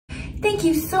Thank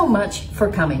you so much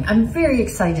for coming. I'm very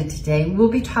excited today. We'll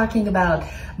be talking about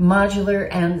modular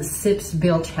and SIPS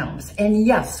built homes. And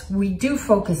yes, we do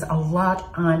focus a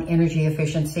lot on energy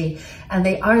efficiency, and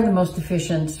they are the most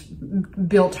efficient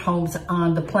built homes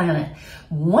on the planet.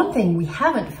 One thing we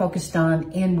haven't focused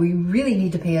on, and we really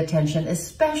need to pay attention,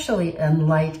 especially in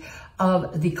light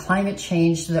of the climate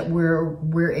change that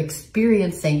we're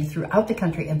experiencing throughout the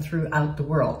country and throughout the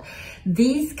world.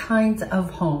 These kinds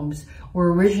of homes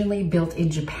were originally built in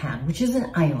Japan, which is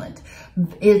an island.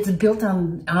 It's built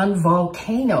on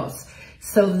volcanoes.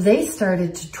 So they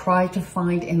started to try to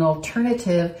find an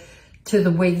alternative to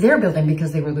the way they're building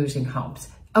because they were losing homes.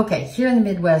 Okay, here in the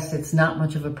Midwest, it's not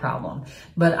much of a problem,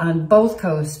 but on both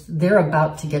coasts, they're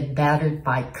about to get battered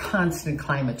by constant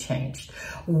climate change.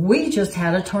 We just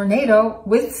had a tornado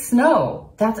with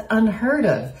snow. That's unheard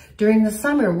of. During the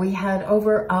summer, we had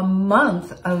over a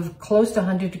month of close to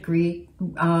 100-degree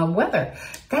weather.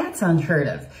 That's unheard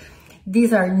of.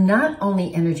 These are not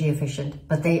only energy efficient,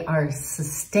 but they are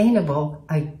sustainable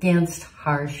against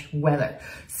harsh weather.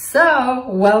 So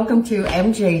welcome to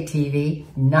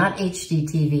MJTV, not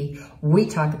HDTV. We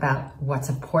talk about what's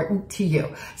important to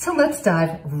you. So let's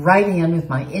dive right in with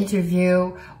my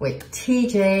interview with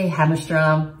Tj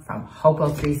Hammerstrom from Hopo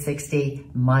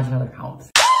 360 Modular Homes.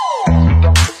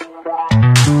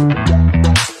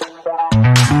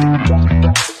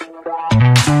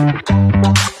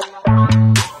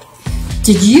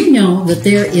 Did you know that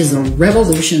there is a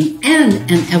revolution and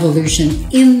an evolution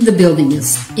in the building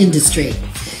industry?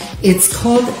 It's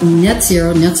called net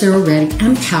zero ready,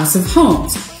 and passive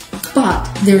homes, but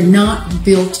they're not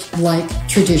built like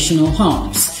traditional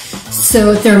homes.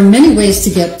 So there are many ways to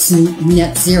get to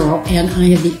net zero, and I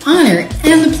have the honor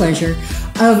and the pleasure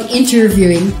of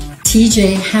interviewing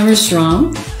Tj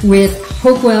Hammerstrom with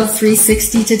Hopewell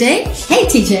 360 today. Hey,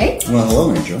 TJ. Well,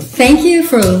 hello, Angel. Thank you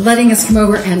for letting us come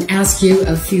over and ask you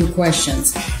a few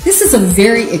questions. This is a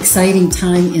very exciting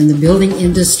time in the building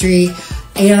industry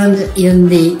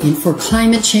and for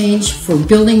climate change, for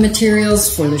building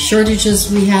materials, for the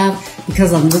shortages we have,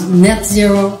 because net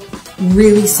zero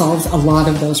really solves a lot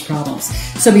of those problems.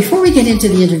 So before we get into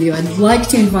the interview, I'd like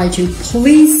to invite you,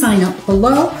 please sign up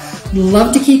below.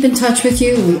 Love to keep in touch with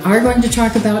you. We are going to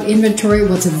talk about inventory,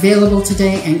 what's available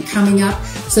today and coming up.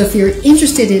 So if you're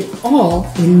interested at all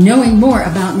in knowing more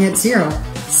about net zero,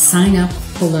 sign up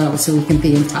below so we can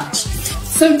be in touch.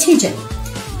 So TJ,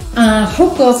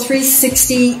 Hopewell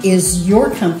 360 is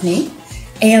your company,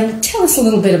 and tell us a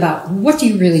little bit about what do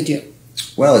you really do?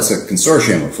 Well, it's a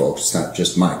consortium of folks. It's not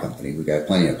just my company. We've got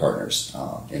plenty of partners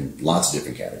in lots of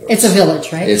different categories. It's a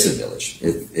village, right? It's a village.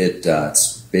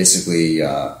 It's basically,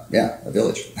 a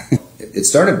village. It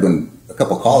started when a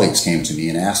couple of colleagues came to me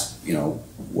and asked,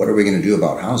 what are we going to do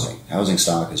about housing? Housing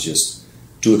stock is just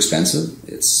too expensive.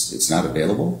 It's not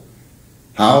available.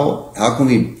 How can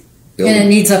we build? And it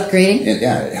needs upgrading.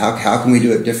 Yeah. How can we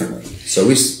do it differently? So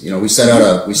we set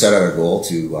out a goal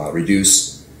to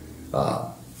reduce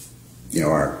our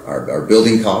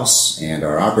building costs and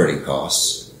our operating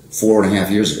costs 4.5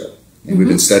 years ago. And we've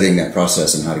been studying that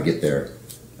process and how to get there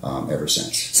ever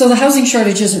since. So the housing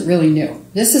shortage isn't really new.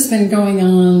 This has been going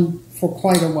on for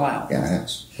quite a while. Yeah, it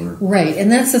has. Right,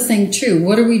 and that's the thing too.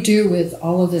 What do we do with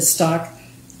all of this stock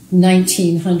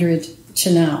 1900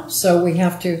 to now? So we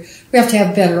have to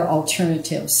have better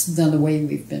alternatives than the way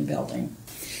we've been building.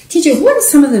 TJ, what are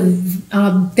some of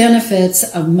the benefits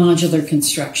of modular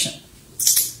construction?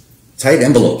 Tight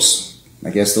envelopes. I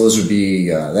guess those would be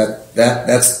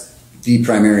that's the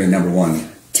primary number one.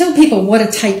 Tell people what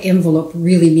a tight envelope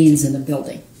really means in a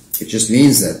building. It just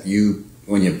means that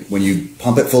when you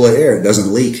pump it full of air, it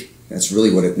doesn't leak. That's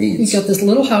really what it means. You've got this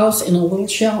little house in a little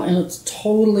shell, and it's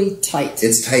totally tight.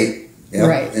 It's tight. Yep.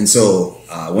 Right. And so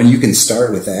when you can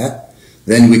start with that,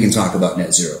 then we can talk about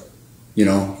net zero.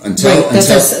 That's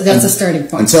a starting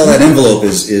point. Until that envelope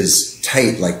is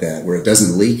tight like that, where it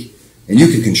doesn't leak, and you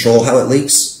can control how it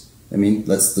leaks. I mean,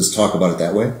 let's talk about it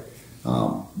that way.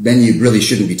 Then you really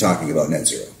shouldn't be talking about net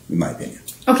zero, in my opinion.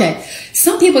 Okay.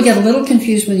 Some people get a little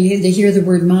confused when they hear the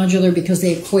word modular because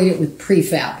they equate it with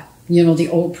prefab. The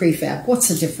old prefab. What's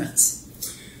the difference?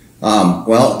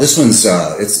 Well, this one's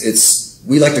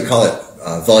we like to call it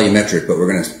volumetric, but we're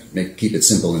going to keep it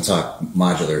simple and talk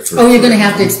modular. You're going to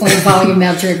have to explain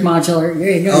volumetric, modular.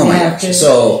 You're going to have to.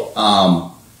 So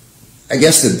I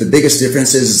guess the biggest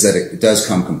difference is that it does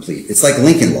come complete. It's like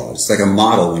Lincoln Logs. It's like a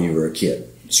model when you were a kid.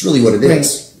 It's really what it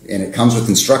is. And it comes with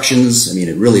instructions. I mean,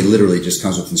 it really literally just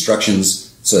comes with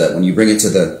instructions so that when you bring it to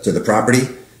the property,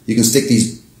 you can stick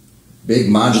these big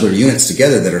modular units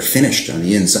together that are finished on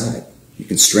the inside. You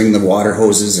can string the water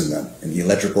hoses and the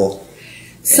electrical.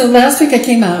 So last week I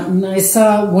came out and I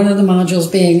saw one of the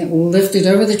modules being lifted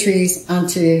over the trees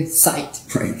onto site.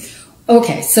 Right.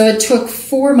 Okay, so it took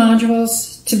 4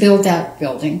 modules to build that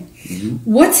building.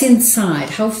 Mm-hmm. What's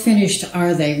inside? How finished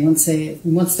are they once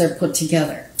they're put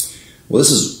together? Well,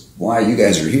 this is why you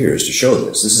guys are here, is to show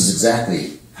this. This is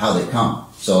exactly how they come.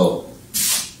 So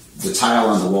the tile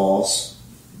on the walls,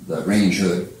 the range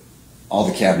hood, all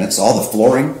the cabinets, all the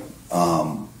flooring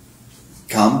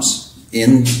comes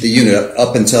in the unit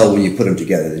up until when you put them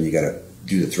together. Then you got to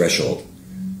do the threshold.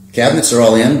 Cabinets are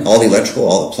all in, all the electrical,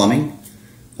 all the plumbing,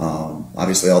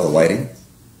 obviously all the lighting,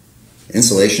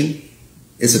 insulation.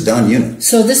 It's a done unit.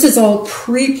 So this is all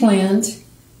pre-planned,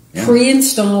 yeah.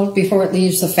 Pre-installed before it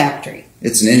leaves the factory.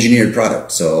 It's an engineered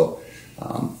product, so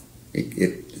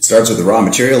it starts with the raw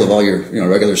material of all your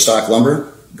regular stock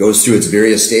lumber, goes through its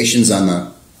various stations on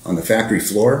the factory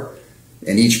floor,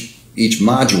 and each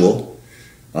module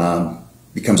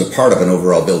becomes a part of an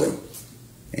overall building.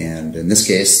 And in this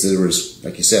case, there was,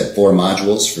 like you said, 4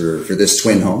 modules for this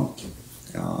twin home.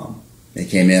 They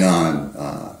came in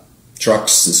on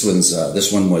trucks.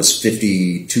 This one was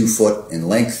 52 foot in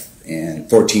length and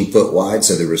 14 foot wide,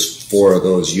 so there was 4 of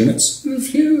those units. It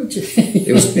was huge.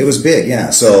 it was big,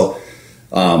 yeah. So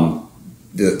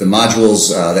the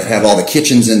modules that have all the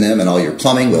kitchens in them and all your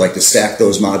plumbing, we like to stack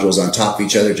those modules on top of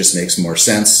each other. It just makes more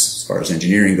sense as far as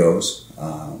engineering goes.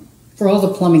 For all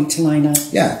the plumbing to line up.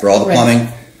 Yeah, for all the plumbing.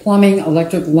 Plumbing,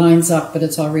 electric lines up, but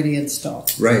it's already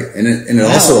installed. Right, and it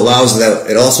also allows that.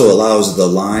 It also allows the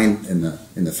line in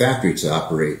the factory to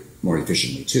operate more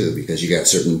efficiently too, because you got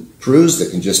certain crews that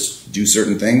can just do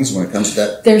certain things when it comes to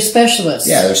that. They're specialists.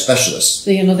 Yeah, they're specialists.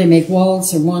 They make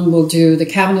walls, or one will do the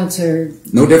cabinets, or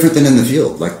no different than in the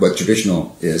field, like what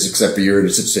traditional is, except for you're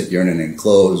in an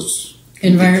enclosed,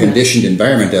 conditioned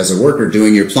environment as a worker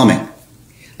doing your plumbing.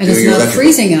 And it's not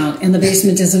freezing out, and the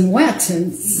basement isn't wet.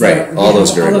 And so, right, all those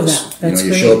variables. All of that. That's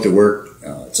you show up to work,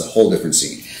 it's a whole different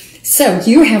scene. So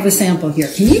you have a sample here.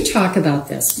 Can you talk about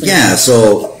this, please? Yeah,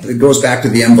 so it goes back to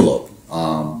the envelope.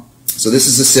 So this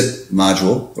is a SIP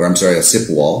module, or I'm sorry, a SIP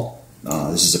wall.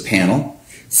 This is a panel.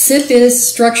 SIP is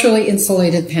structurally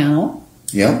insulated panel.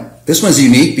 Yeah. This one's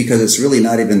unique because it's really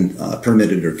not even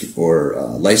permitted or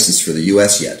licensed for the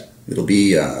U.S. yet. It'll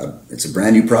be, it's a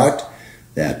brand new product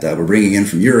that we're bringing in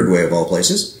from Uruguay, of all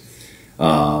places.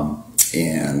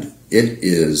 And it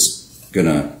is going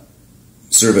to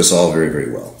serve us all very,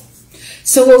 very well.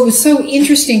 So what was so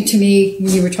interesting to me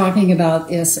when you were talking about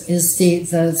this is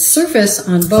the surface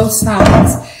on both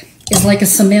sides is like a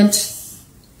cement.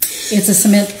 It's a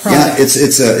cement product. Yeah,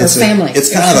 it's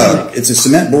a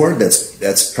cement board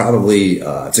that's probably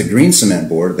it's a green cement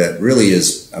board that really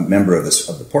is a member of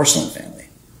the porcelain family.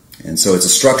 And so it's a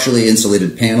structurally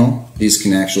insulated panel. These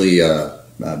can actually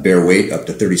bear weight up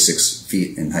to 36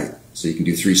 feet in height. So you can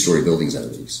do 3-story buildings out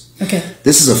of these. Okay.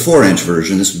 This is a 4-inch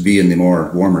version. This would be in the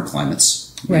more warmer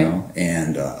climates, you know.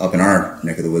 And up in our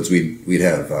neck of the woods, we'd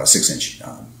have 6-inch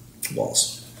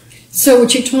walls. So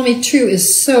what you told me too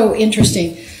is so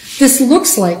interesting. This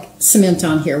looks like cement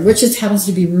on here, which just happens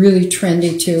to be really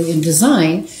trendy too in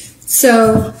design.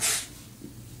 So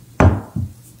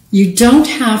you don't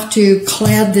have to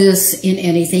clad this in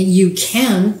anything. You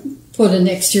can put an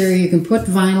exterior, you can put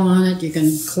vinyl on it, you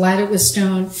can clad it with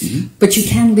stone, but you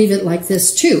can leave it like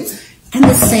this too. And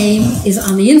the same is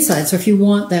on the inside. So if you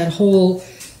want that whole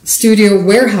studio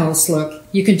warehouse look,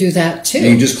 you can do that too. And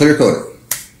you can just clear coat it.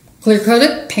 Clear coat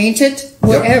it, paint it,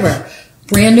 whatever. Yep.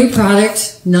 Brand new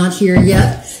product, not here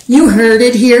yet. You heard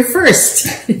it here first.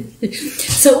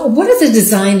 So what are the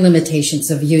design limitations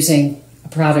of using a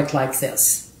product like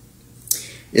this?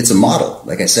 It's a model.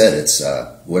 Like I said, it's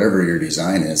whatever your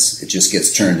design is, it just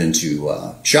gets turned into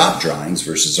shop drawings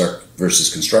versus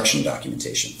construction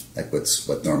documentation. Like what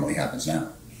normally happens now.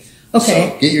 Okay.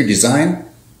 So get your design,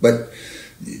 but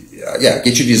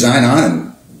get your design on,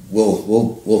 and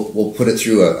we'll put it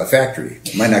through a factory.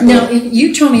 It might not go. Now,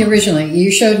 you told me originally,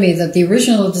 you showed me that the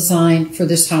original design for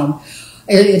this home,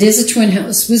 it is a twin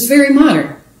house, was very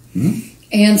modern.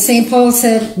 And St. Paul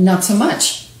said, not so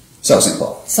much. South St.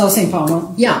 Paul. South St. Paul.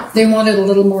 Well, yeah, they wanted a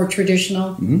little more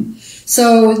traditional.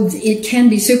 So it can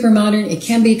be super modern. It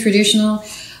can be traditional.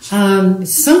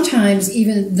 Sometimes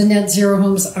even the net zero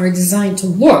homes are designed to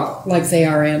look like they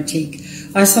are antique.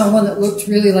 I saw one that looked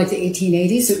really like the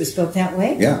 1880s. It was built that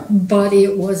way. Yeah. But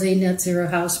it was a net zero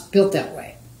house built that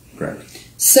way. Correct.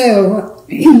 So,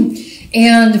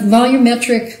 and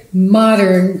volumetric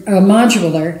modern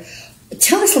modular.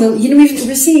 Tell us a little,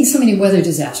 we're seeing so many weather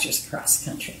disasters across the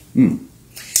country.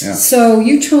 Yeah. So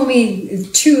you told me,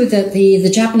 too, that the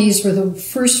Japanese were the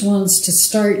first ones to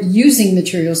start using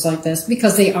materials like this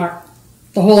because they are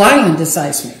The whole island is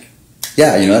seismic.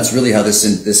 Yeah, that's really how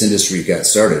this industry got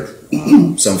started.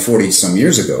 Some 40-some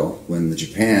years ago, when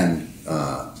Japan,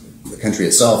 the country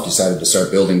itself, decided to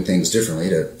start building things differently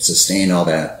to sustain all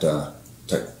that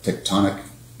tectonic.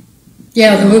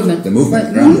 Yeah, the movement. The movement,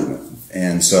 the ground movement.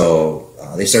 And so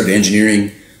they started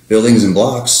engineering buildings and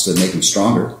blocks to make them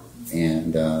stronger.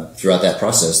 And throughout that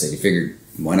process, they figured,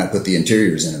 why not put the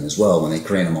interiors in them as well when they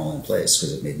crane them all in place,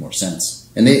 because it made more sense.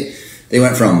 And they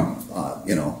went from,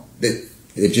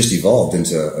 it just evolved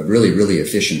into a really, really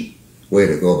efficient way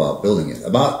to go about building it.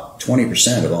 About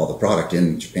 20% of all the product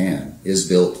in Japan is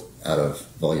built out of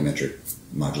volumetric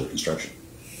modular construction.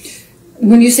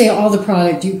 When you say all the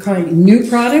product, do you call it new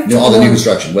product? No, all the new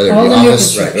construction, whether it be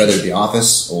office, right, whether it be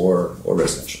office or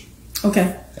residential.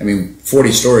 Okay. I mean,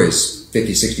 40 stories,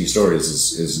 50, 60 stories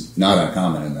is not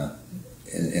uncommon in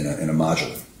a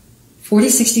modular. 40,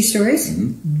 60 stories?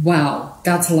 Mm-hmm. Wow,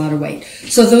 that's a lot of weight.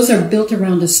 So those are built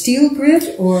around a steel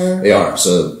grid, or? They are.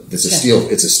 So it's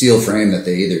a steel frame that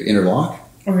they either interlock,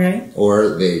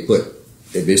 or they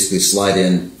basically slide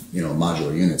in,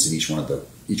 modular units in each one of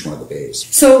the bays.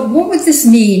 So what would this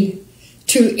mean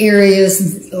to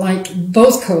areas like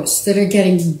both coasts that are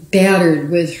getting battered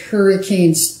with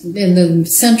hurricanes, in the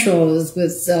central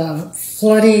with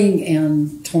flooding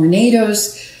and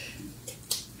tornadoes?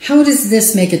 How does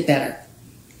this make it better?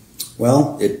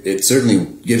 Well, it certainly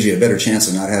gives you a better chance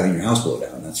of not having your house blow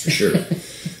down, that's for sure.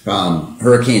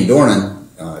 Hurricane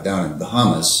Dornan down in the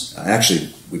Bahamas,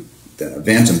 actually,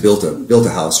 Vantum built a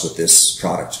house with this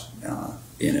product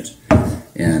in it,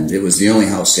 and it was the only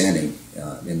house standing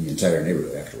in the entire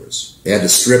neighborhood afterwards. They had to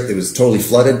strip; it was totally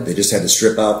flooded. They just had to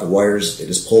strip out the wires. They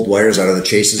just pulled wires out of the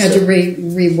chases. Had to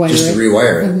rewire just to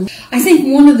rewire it. Mm-hmm. I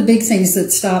think one of the big things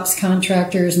that stops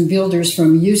contractors and builders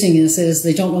from using this is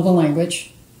they don't know the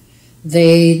language.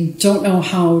 They don't know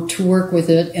how to work with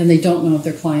it, and they don't know if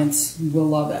their clients will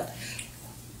love it.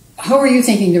 How are you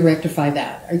thinking to rectify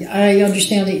that? I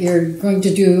understand that you're going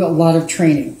to do a lot of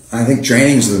training. I think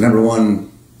training is the number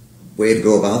one way to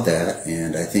go about that,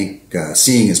 and I think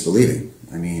seeing is believing.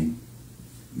 I mean,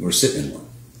 we're sitting in one,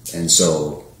 and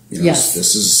so yes.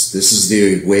 This is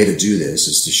the way to do this.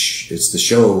 It's the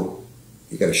show.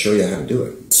 You got to show you how to do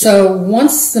it. So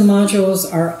once the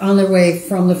modules are on their way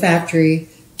from the factory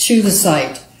to the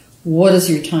site, what is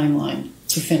your timeline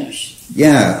to finish?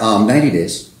 Yeah, 90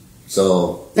 days.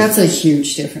 So that's a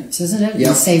huge difference, isn't it? Yeah.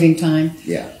 In saving time.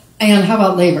 Yeah. And how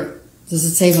about labor? Does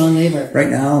it save on labor? Right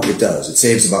now, it does. It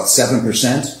saves about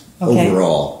 7%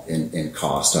 overall in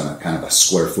cost on a kind of a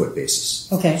square foot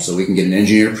basis. Okay. So we can get an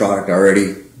engineered product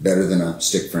already better than a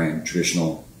stick frame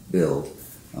traditional build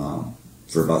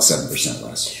for about 7%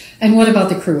 less. And what about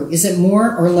the crew? Is it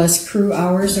more or less crew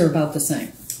hours, or about the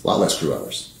same? A lot less crew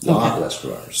hours. A lot less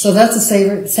crew hours. So that's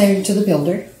a saving to the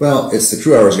builder. Well, it's the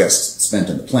crew hours got spent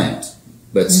in the plant,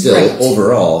 but still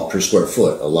overall per square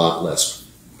foot, a lot less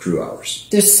crew hours.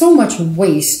 There's so much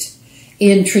waste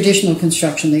in traditional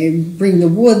construction. They bring the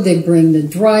wood, they bring the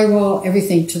drywall,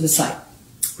 everything to the site.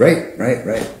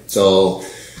 Right. So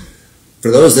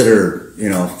for those that are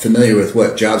familiar with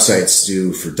what job sites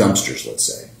do for dumpsters, let's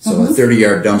say, so a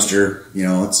 30-yard dumpster,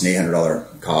 it's an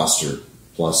 $800 cost or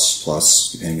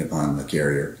plus, depending upon the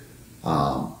carrier.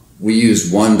 We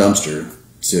use one dumpster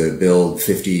to build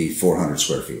 5,400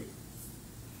 square feet.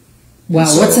 Wow,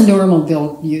 so what's a normal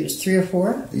build used? 3 or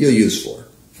 4? You'll use 4.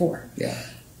 4. Yeah.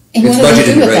 And what do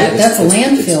you do with that? That's a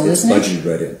landfill, isn't it? It's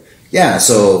budgeted right in. Yeah,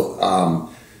 so,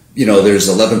 there's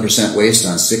 11% waste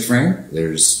on stick frame.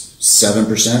 There's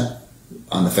 7%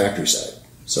 on the factory side.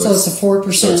 So it's a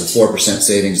 4%. So it's a 4%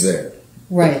 savings there.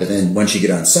 Right. But then once you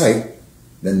get on site,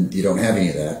 then you don't have any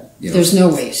of that. There's no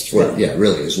waste. Really. Yeah,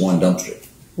 really. There's one dumpster.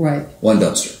 Right. One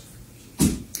dumpster.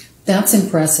 That's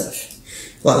impressive.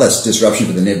 A lot less disruption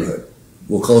for the neighborhood.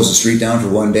 We'll close the street down for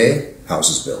one day, house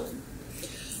is built.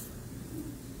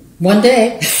 One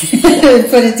day,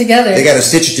 put it together. They got to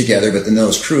stitch it together, but then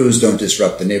those crews don't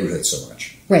disrupt the neighborhood so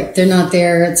much. Right. They're not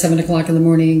there at 7 o'clock in the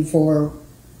morning for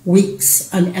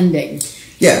weeks unending.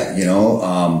 Yeah,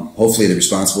 hopefully the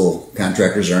responsible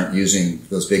contractors aren't using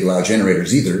those big loud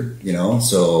generators either,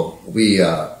 so we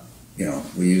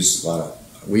use a lot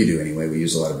of, we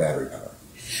use a lot of battery power.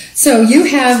 So you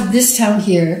have this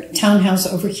townhouse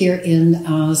over here in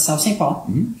South St. Paul,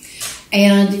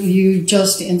 and you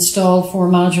just installed 4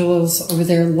 modules over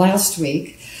there last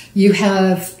week.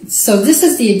 So this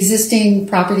is the existing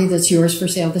property that's yours for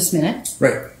sale this minute.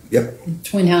 Right, yep.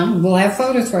 Twin Town. We'll have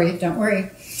photos for you, don't worry.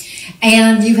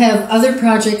 And you have other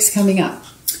projects coming up.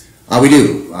 We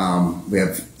do. We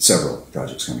have several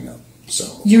projects coming up.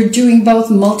 So you're doing both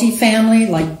multifamily,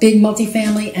 like big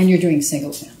multifamily, and you're doing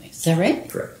single family. Is that right?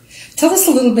 Correct. Tell us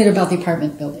a little bit about the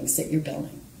apartment buildings that you're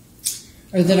building,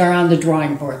 or that are on the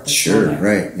drawing board. Sure,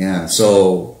 right, yeah.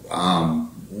 So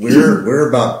we're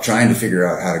about trying to figure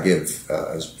out how to give,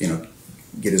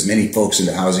 get as many folks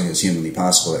into housing as humanly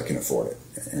possible that can afford it.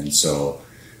 And so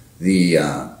the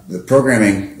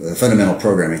programming, the fundamental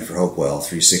programming for Hopewell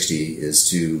 360 is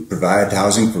to provide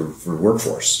housing for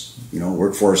workforce,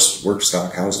 work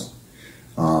stock housing.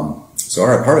 So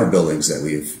our apartment buildings that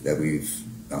we've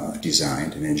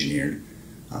designed and engineered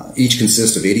each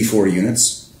consist of 84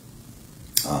 units,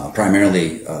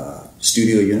 primarily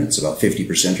studio units. About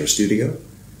 50% are studio,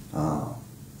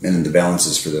 and then the balance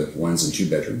is for the 1s and 2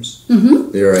 bedrooms.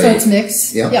 Mm-hmm. So it's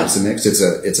mixed. Yeah, it's a mix. It's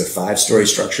a 5-story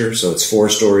structure, so it's 4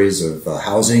 stories of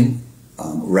housing,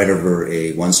 right over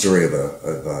a 1 story of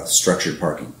structured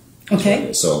parking.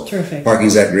 Okay. So terrific.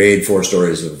 Parking's at grade, 4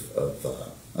 stories of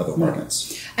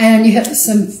apartments. And you have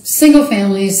some single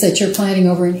families that you're planning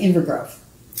over in Invergrove.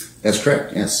 That's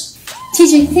correct. Yes.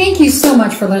 TJ, thank you so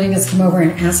much for letting us come over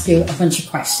and ask you a bunch of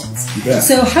questions. You bet.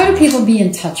 So how do people be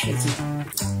in touch with you?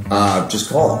 Just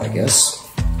call, I guess.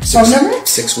 Phone number?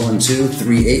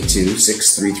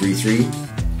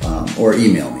 612-382-6333, or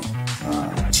email me,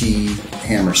 Tj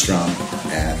Hammerstrom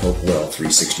at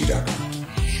hopewell360.com.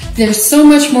 There's so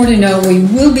much more to know. We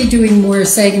will be doing more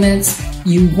segments.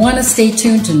 You want to stay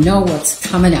tuned to know what's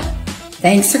coming up.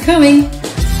 Thanks for coming.